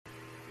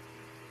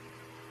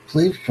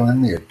Please join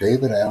me at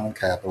David Allen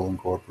Capital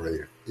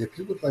Incorporated if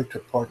you would like to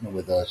partner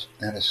with us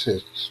and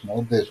assist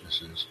small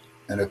businesses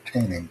in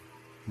obtaining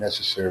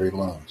necessary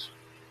loans.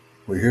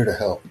 We're here to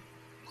help.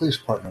 Please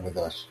partner with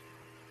us.